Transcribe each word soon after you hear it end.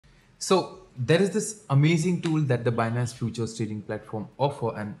So there is this amazing tool that the Binance Futures Trading Platform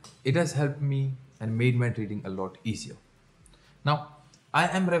offer, and it has helped me and made my trading a lot easier. Now, I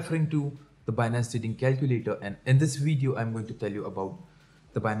am referring to the Binance Trading Calculator, and in this video, I'm going to tell you about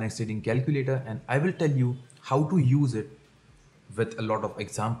the Binance Trading Calculator, and I will tell you how to use it with a lot of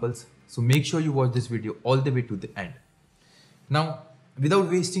examples. So make sure you watch this video all the way to the end. Now,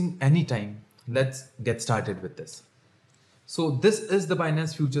 without wasting any time, let's get started with this. So this is the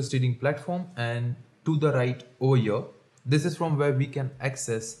Binance Futures Trading Platform, and to the right over here, this is from where we can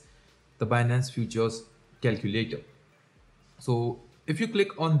access the Binance Futures Calculator. So if you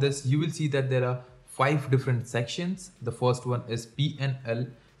click on this, you will see that there are 5 different sections. The first one is PNL,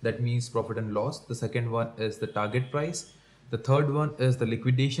 that means profit and loss. The second one is the target price. The third one is the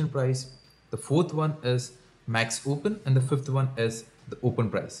liquidation price. The fourth one is max open, and the fifth one is the open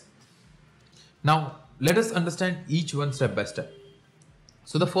price. Now, let us understand each one step by step.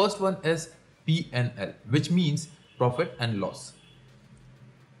 So the first one is PNL, which means profit and loss.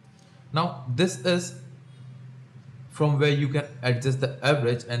 Now, this is from where you can adjust the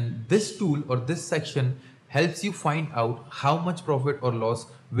average, and this tool or this section helps you find out how much profit or loss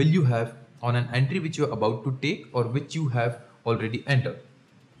will you have on an entry which you are about to take or which you have already entered.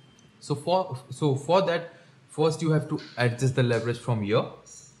 So for that, first you have to adjust the leverage from here,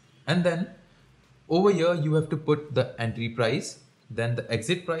 and then over here you have to put the entry price, then the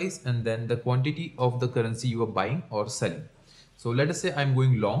exit price, and then the quantity of the currency you are buying or selling. So let us say I'm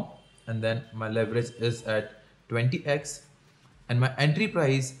going long, and then my leverage is at 20x, and my entry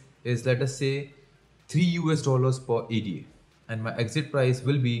price is, let us say, $3 per ADA, and my exit price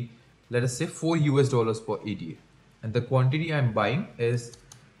will be, let us say, $4 per ADA, and the quantity I'm buying is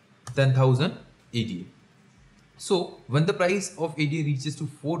 10,000 ADA. So when the price of ADA reaches to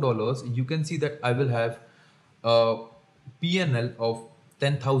 $4, you can see that I will have a PNL of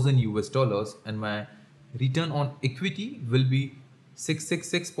 10,000 US dollars, and my return on equity will be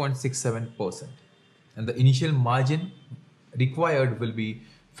 666.67%, and the initial margin required will be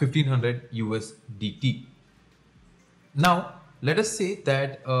 1500 USDT. Now let us say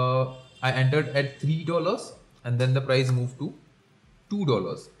that I entered at $3 and then the price moved to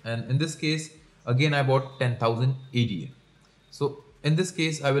 $2, and in this case again I bought 10,000 ADA. So in this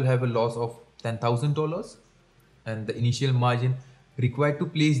case I will have a loss of $10,000, and the initial margin required to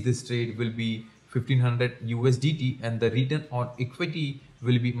place this trade will be 1500 USDT, and the return on equity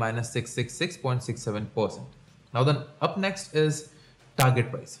will be minus 666.67%. Now then up next is target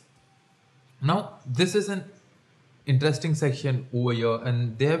price. Now this is an interesting section over here,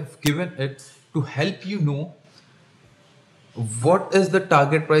 and they have given it to help you know what is the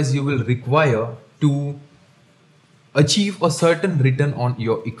target price you will require to achieve a certain return on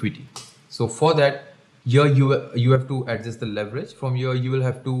your equity. So for that, here you have to adjust the leverage. From here you will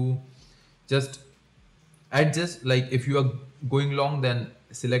have to just adjust, like if you are going long then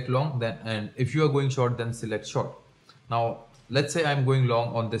select long, then and if you are going short then select short. Now let's say I'm going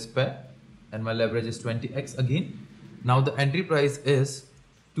long on this pair and my leverage is 20x again. Now the entry price is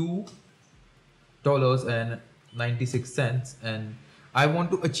 $2.96, and I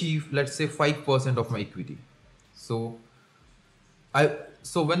want to achieve, let's say, 5% of my equity. So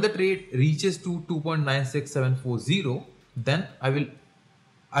when the trade reaches to 2.96740, then I will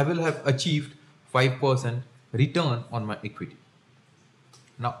have achieved 5% return on my equity.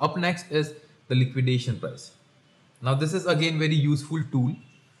 Now up next is the liquidation price. Now this is again very useful tool,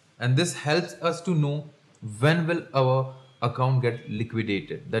 and this helps us to know when will our account get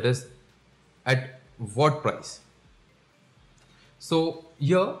liquidated, that is at what price. So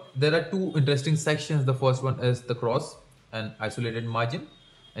here there are two interesting sections. The first one is the cross and isolated margin,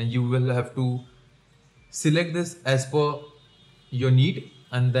 and you will have to select this as per your need,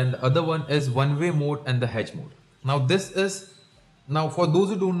 and then the other one is one-way mode and the hedge mode. Now for those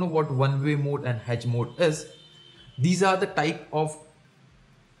who don't know what one-way mode and hedge mode is, these are the type of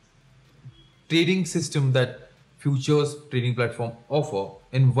trading system that futures trading platform offer.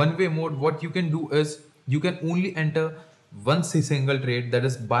 In one-way mode, what you can do is you can only enter one single trade, that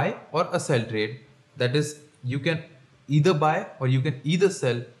is buy or a sell trade. That is, you can either buy or you can either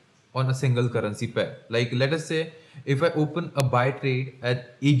sell on a single currency pair. Like let us say if I open a buy trade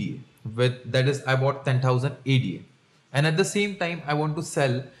at ADA, with that is I bought 10,000 ADA, and at the same time I want to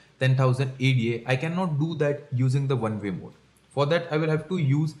sell 10,000 ADA, I cannot do that using the one-way mode. For that I will have to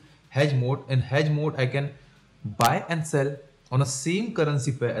use hedge mode. In hedge mode I can buy and sell on a same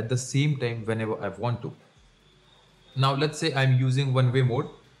currency pair at the same time whenever I want to. Now let's say I'm using one-way mode.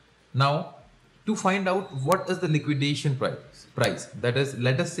 Now to find out what is the liquidation price, that is,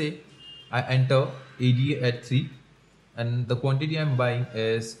 let us say I enter ADA at 3 and the quantity I'm buying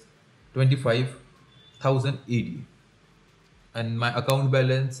is 25,000 AD, and my account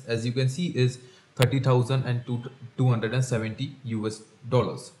balance, as you can see, is 30,270 US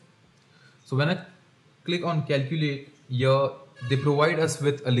dollars. So when I click on calculate, here they provide us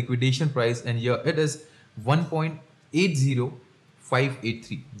with a liquidation price, and here it is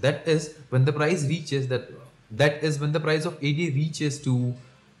 1.80583. That is when the price reaches that is when the price of ADA reaches to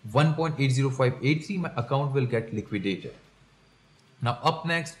 1.80583, my account will get liquidated. Now up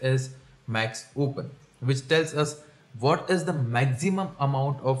next is max open, which tells us what is the maximum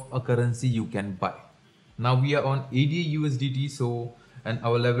amount of a currency you can buy. Now we are on ADA USDT, so and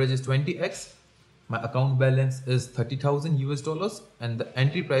our leverage is 20x. My account balance is 30,000 US dollars, and the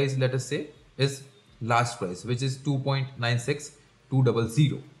entry price, let us say, is last price, which is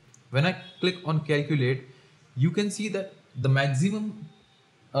 2.96200. When I click on calculate, you can see that the maximum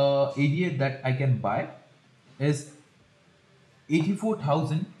ADA that I can buy is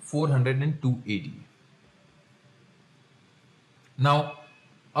 84,402 AD. Now,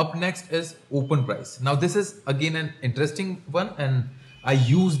 up next is open price. Now, this is again an interesting one, and I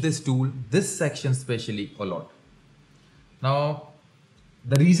use this tool, this section specially, a lot. Now,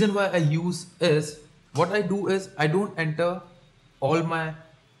 the reason why I use is, what I do is I don't enter all my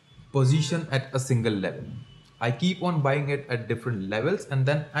position at a single level. I keep on buying it at different levels, and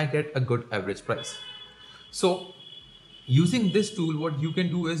then I get a good average price. So using this tool, what you can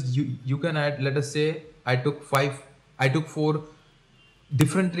do is you can add, let us say I took 4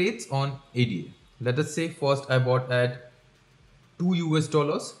 different trades on ADA. Let us say first I bought at 2 US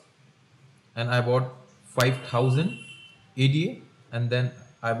dollars, and I bought 5,000 ADA, and then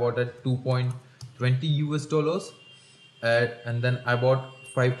I bought at 2.20 US dollars, and then I bought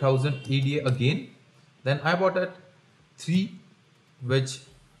 5,000 ADA again. Then I bought at 3, which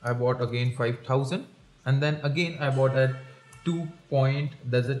I bought again 5,000, and then again I bought at 2 point,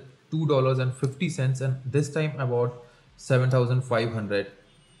 that's it, $2.50, and this time I bought 7,500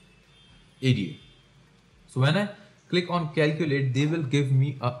 ADA. So when I click on calculate, they will give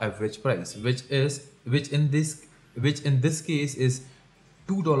me a average price, which in this case is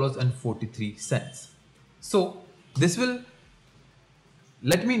 $2.43. So this will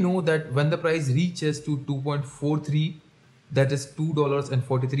let me know that when the price reaches to 2.43, that is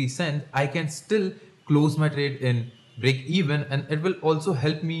 $2.43, I can still close my trade in break even, and it will also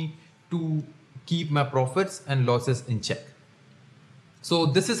help me to keep my profits and losses in check. So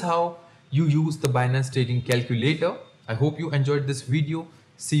this is how you use the Binance Trading calculator. I hope you enjoyed this video.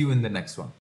 See you in the next one.